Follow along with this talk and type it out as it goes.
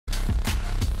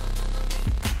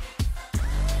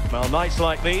Well, nights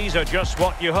like these are just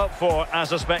what you hope for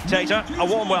as a spectator. A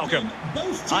warm welcome.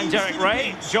 I'm Derek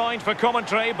Ray, joined for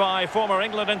commentary by former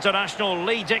England international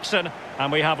Lee Dixon,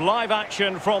 and we have live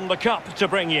action from the Cup to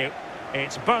bring you.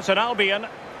 It's Burton Albion,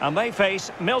 and they face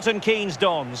Milton Keynes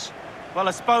Dons. Well,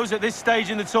 I suppose at this stage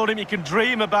in the tournament you can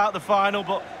dream about the final,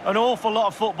 but an awful lot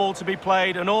of football to be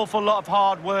played, an awful lot of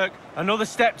hard work. Another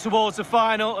step towards the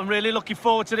final. I'm really looking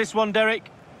forward to this one, Derek.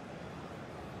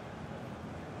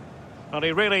 Well,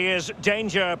 he really is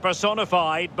danger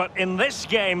personified, but in this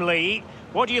game, Lee,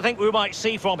 what do you think we might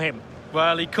see from him?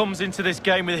 Well, he comes into this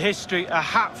game with history, a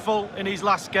hatful in his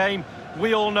last game.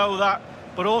 We all know that,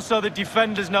 but also the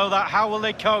defenders know that. How will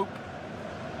they cope?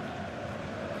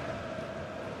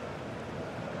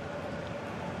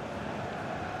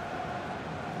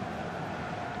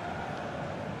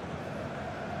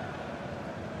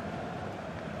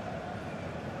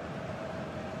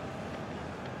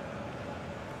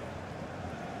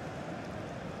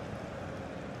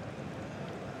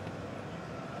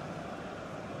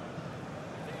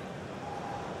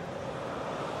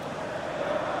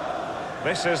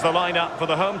 This is the lineup for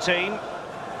the home team.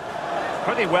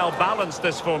 Pretty well balanced,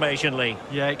 this formation, Lee.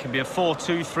 Yeah, it can be a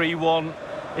 4-2-3-1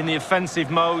 in the offensive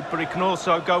mode, but it can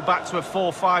also go back to a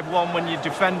 4-5-1 when you're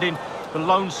defending. The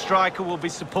lone striker will be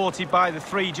supported by the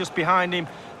three just behind him,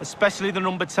 especially the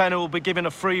number 10 who will be given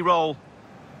a free roll.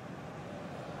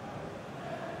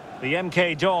 The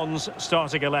MK Dons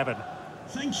starting 11.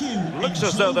 Thank you. Looks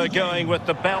as though they're going with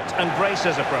the belt and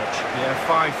braces approach.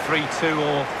 Yeah, 5-3-2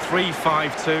 or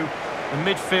 3-5-2. The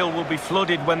midfield will be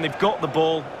flooded when they've got the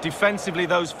ball. Defensively,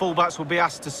 those fullbacks will be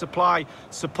asked to supply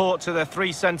support to their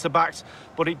three centre-backs,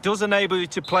 but it does enable you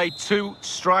to play two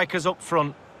strikers up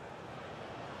front.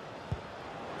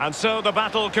 And so the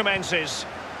battle commences.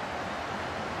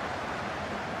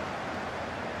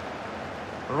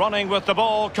 Running with the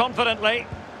ball confidently.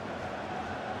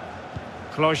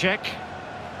 Klojek.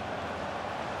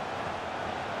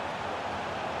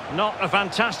 Not a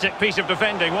fantastic piece of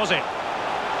defending, was it?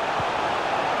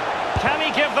 Can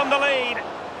he give them the lead?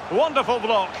 Wonderful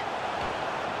block.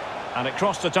 And it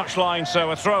crossed the touchline, so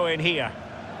a throw in here.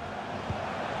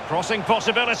 Crossing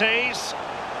possibilities.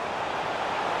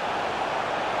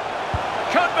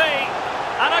 Could be.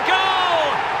 And a goal!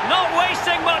 Not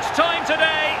wasting much time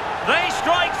today. They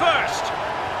strike first.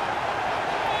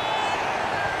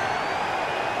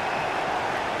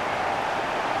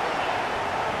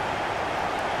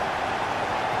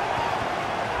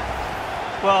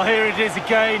 Well, here it is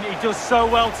again. He does so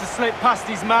well to slip past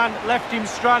his man, left him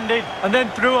stranded, and then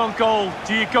through on goal.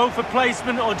 Do you go for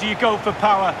placement or do you go for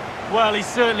power? Well, he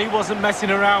certainly wasn't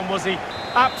messing around, was he?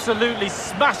 Absolutely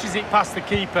smashes it past the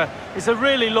keeper. It's a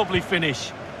really lovely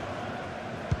finish.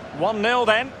 1-0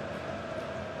 then.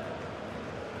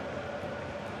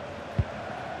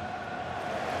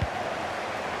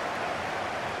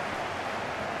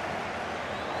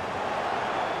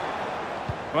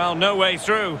 Well, no way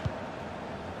through.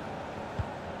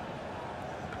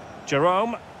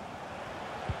 Jerome.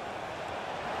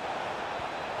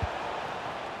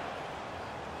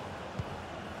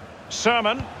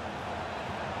 Sermon.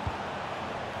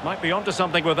 Might be onto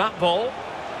something with that ball.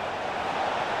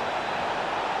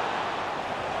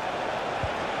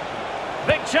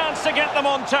 Big chance to get them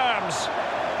on terms.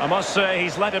 I must say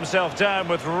he's let himself down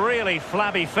with really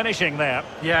flabby finishing there.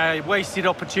 Yeah, wasted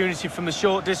opportunity from the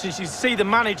short distance. You see the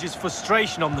manager's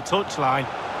frustration on the touchline.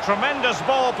 Tremendous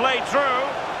ball played through.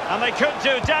 And they could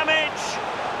do damage.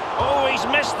 Oh, he's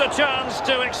missed the chance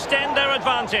to extend their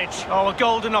advantage. Oh, a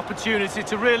golden opportunity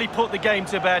to really put the game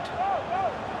to bed.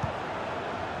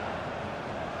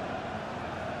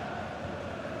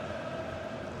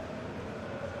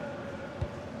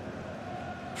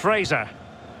 Fraser.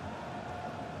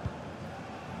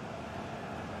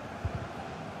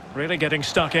 Really getting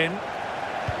stuck in.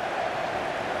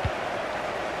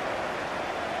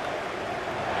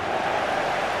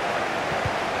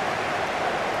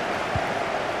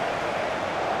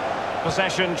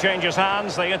 Possession changes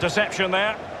hands, the interception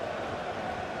there.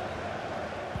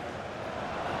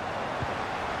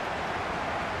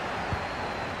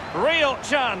 Real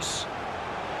chance.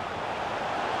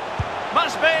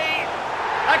 Must be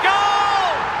a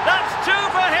goal! That's two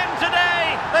for him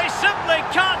today. They simply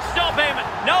can't stop him.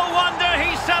 No wonder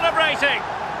he's celebrating.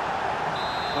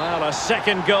 Well, a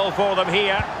second goal for them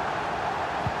here.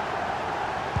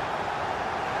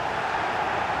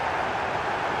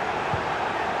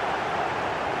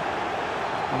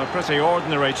 On a pretty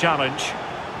ordinary challenge.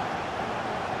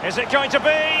 Is it going to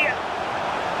be?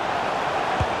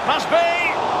 Must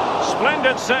be!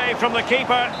 Splendid save from the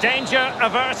keeper, danger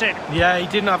averted. Yeah, he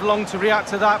didn't have long to react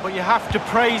to that, but you have to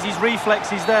praise his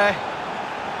reflexes there.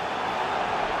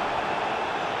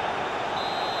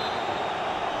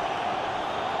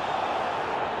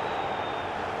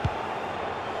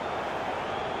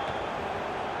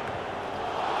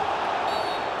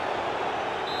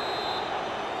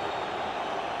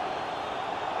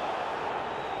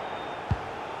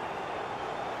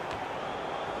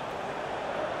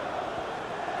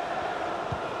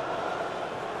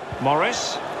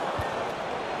 Morris.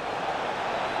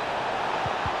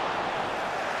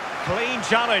 Clean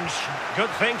challenge. Good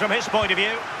thing from his point of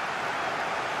view.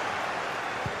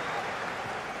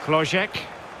 Klojek.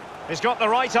 He's got the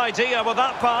right idea with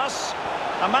that pass.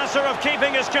 A matter of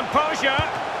keeping his composure.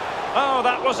 Oh,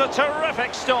 that was a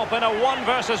terrific stop in a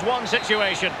 1-versus-1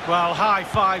 situation. Well, high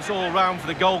fives all round for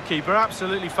the goalkeeper.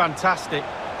 Absolutely fantastic.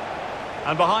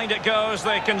 And behind it goes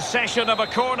the concession of a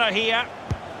corner here.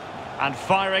 And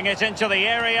firing it into the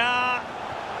area.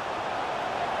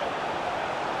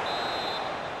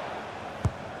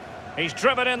 He's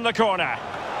driven in the corner.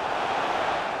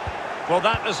 Well,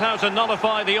 that is how to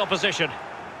nullify the opposition.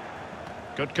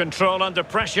 Good control under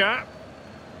pressure.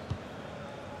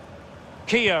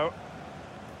 Keogh.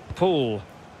 Poole.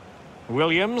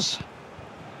 Williams.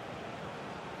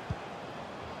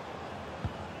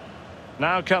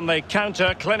 Now can they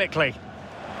counter clinically.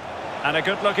 And a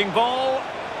good-looking ball.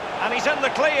 And he's in the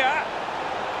clear.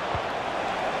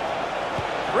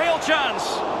 Real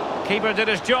chance. Keeper did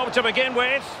his job to begin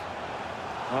with.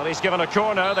 Well, he's given a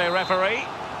corner, the referee.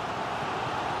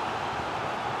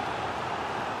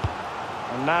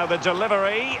 And now the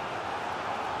delivery.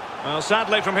 Well,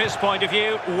 sadly, from his point of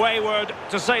view, wayward,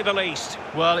 to say the least.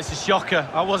 Well, it's a shocker.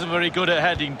 I wasn't very good at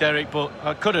heading, Derek, but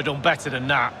I could have done better than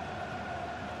that.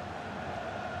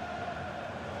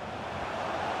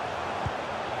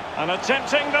 And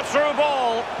attempting the through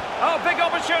ball. Oh, big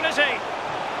opportunity.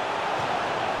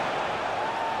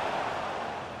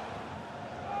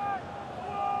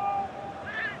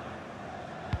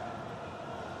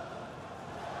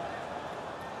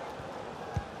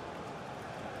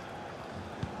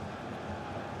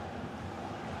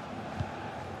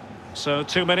 So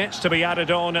 2 minutes to be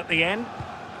added on at the end.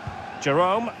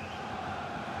 Jerome.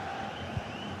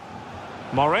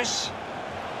 Morris.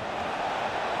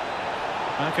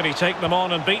 How can he take them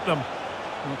on and beat them?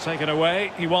 Well, taken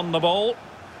away, he won the ball.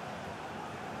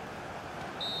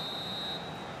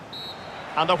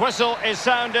 And the whistle is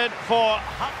sounded for...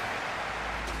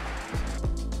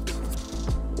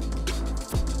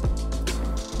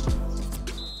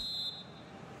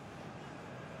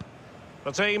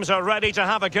 The teams are ready to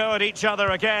have a go at each other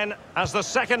again as the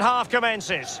second half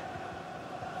commences.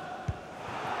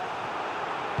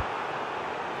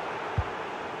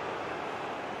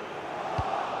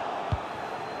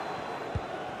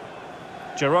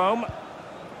 Jerome.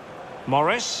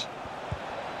 Morris.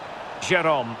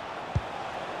 Jerome.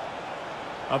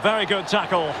 A very good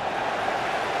tackle.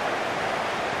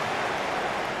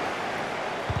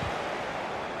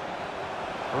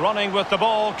 Running with the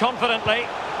ball confidently.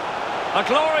 A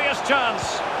glorious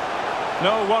chance.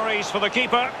 No worries for the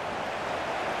keeper.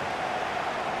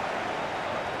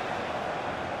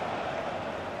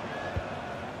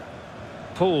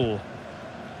 Poole.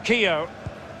 Keogh.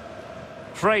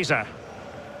 Fraser.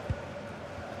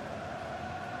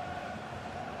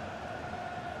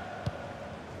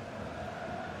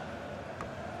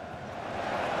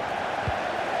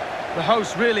 The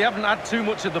hosts really haven't had too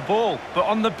much of the ball, but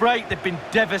on the break they've been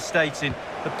devastating.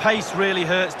 The pace really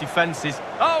hurts defences.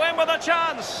 Oh, in with a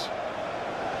chance!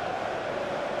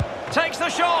 Takes the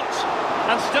shot,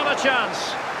 and still a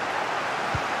chance.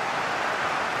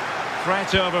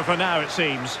 Threat over for now, it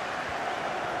seems.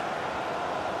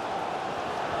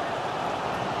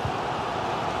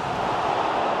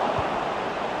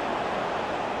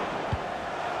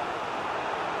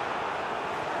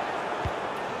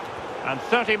 And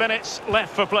 30 minutes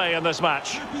left for play in this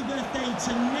match. Happy birthday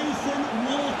to Nathan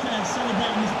Walker,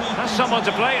 celebrating his birthday. Has someone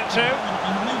to play it to.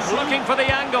 Looking for the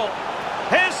angle.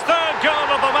 His third goal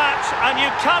of the match, and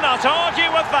you cannot argue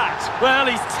with that. Well,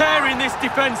 he's tearing this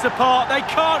defence apart. They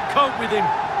can't cope with him.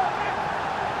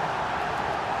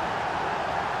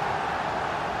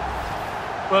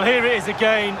 Well, here it is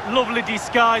again. Lovely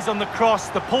disguise on the cross.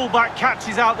 The pullback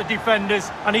catches out the defenders,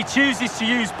 and he chooses to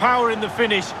use power in the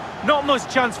finish. Not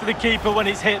much chance for the keeper when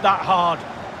it's hit that hard.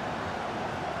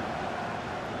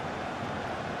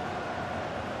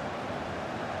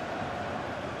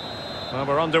 Well,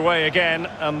 we're underway again,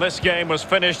 and this game was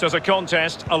finished as a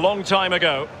contest a long time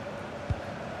ago.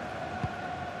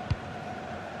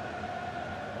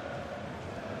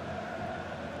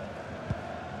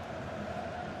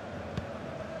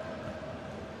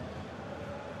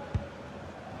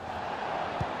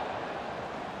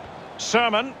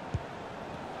 sermon.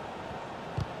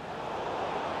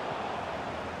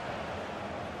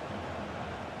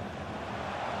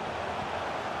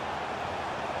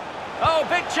 Oh,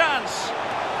 big chance.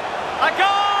 A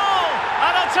goal!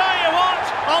 And I'll tell you what,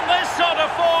 on this sort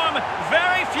of form,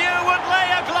 very few would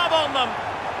lay a glove on them.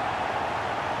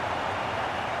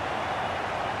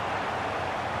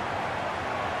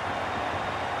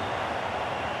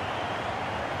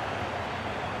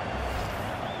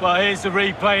 Well, here's the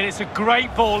replay, and it's a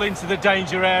great ball into the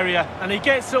danger area. And he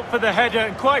gets up for the header,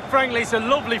 and quite frankly, it's a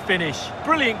lovely finish.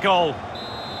 Brilliant goal.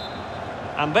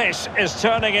 And this is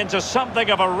turning into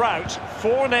something of a rout,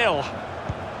 4-0.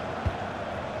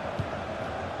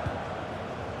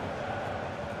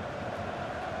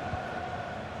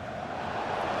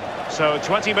 So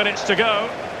 20 minutes to go.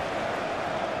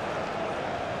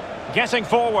 Getting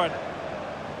forward.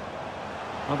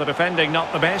 Well, the defending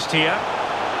not the best here.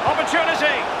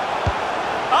 Opportunity.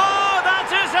 Oh, that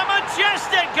is a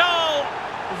majestic goal.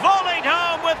 Volleyed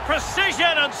home with precision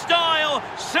and style.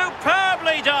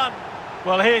 Superbly done.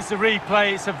 Well, here's the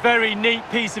replay. It's a very neat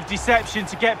piece of deception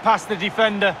to get past the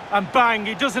defender. And bang,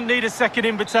 he doesn't need a second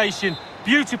invitation.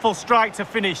 Beautiful strike to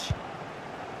finish.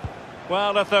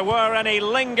 Well, if there were any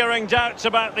lingering doubts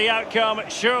about the outcome,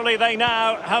 surely they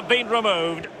now have been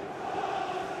removed.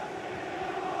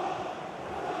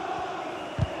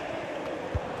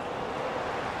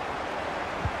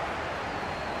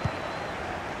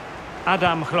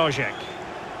 Adam Chlojek.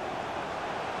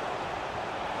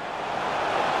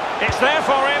 It's there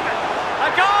for him.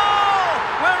 A goal!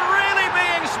 We're really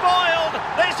being spoiled.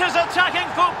 This is attacking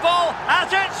football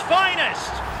at its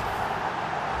finest.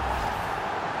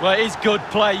 Well, it is good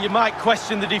play. You might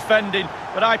question the defending,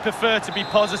 but I prefer to be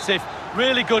positive.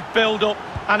 Really good build-up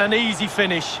and an easy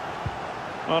finish.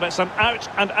 Well, it's an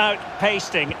out-and-out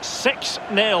pasting.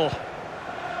 6-0.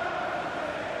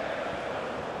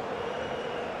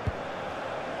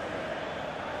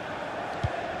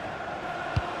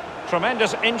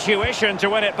 Tremendous intuition to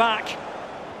win it back.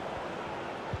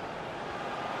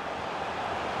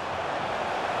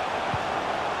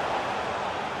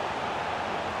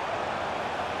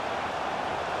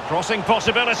 Crossing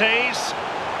possibilities.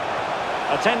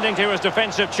 Attending to his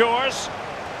defensive chores.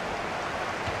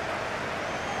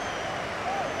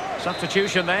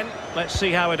 Substitution then. Let's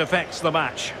see how it affects the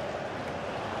match.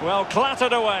 Well,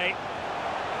 clattered away.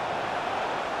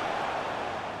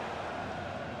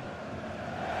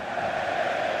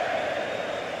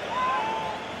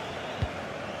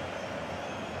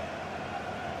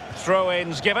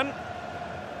 Throw-ins given.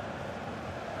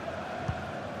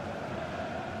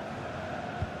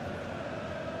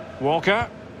 Walker.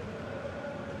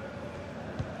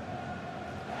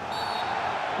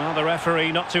 Well, the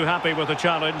referee not too happy with the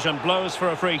challenge and blows for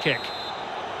a free kick.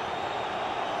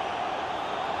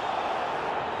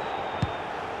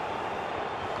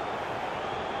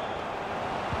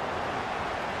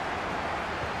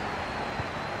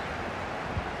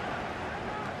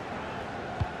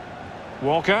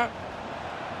 Walker.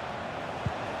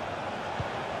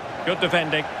 Good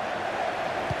defending.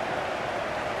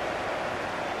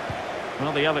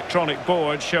 Well, the electronic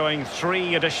board showing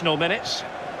 3 additional minutes.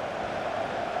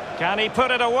 Can he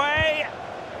put it away?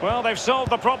 Well, they've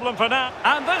solved the problem for now.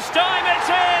 And this time it's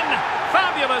in!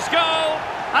 Fabulous goal!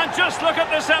 And just look at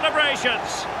the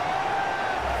celebrations.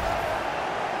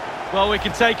 Well, we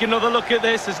can take another look at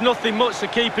this. There's nothing much the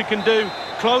keeper can do.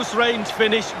 Close range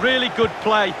finish, really good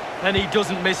play, and he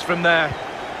doesn't miss from there.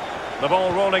 The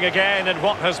ball rolling again in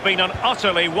what has been an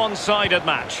utterly one-sided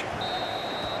match.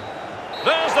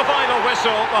 There's the final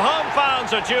whistle. The home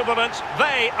fans are jubilant.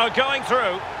 They are going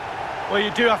through. Well,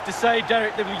 you do have to say,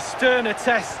 Derek, there'll be sterner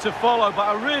tests to follow, but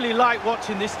I really like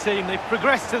watching this team. They've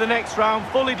progressed to the next round,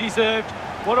 fully deserved.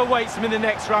 What awaits them in the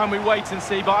next round, we wait and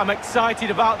see, but I'm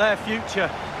excited about their future.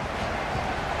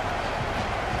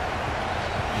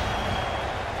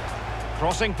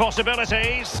 Crossing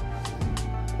possibilities.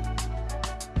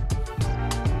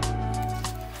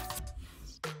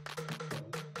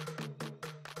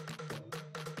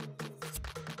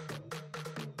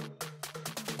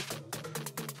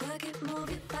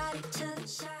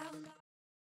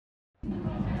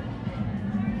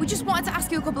 We just wanted to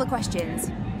ask you a couple of questions.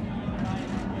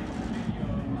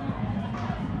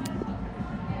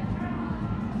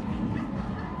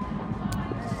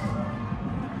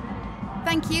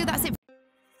 Thank you, that's it.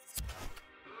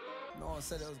 No one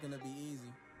said it was gonna be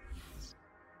easy.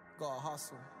 Gotta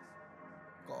hustle.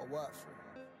 Gotta work for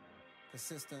it.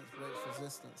 Persistence breaks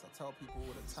resistance. I tell people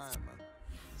all the time, man.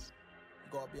 You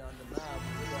gotta be undeniable.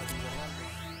 You gotta be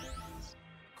relentless.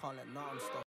 Can't let nothing stop.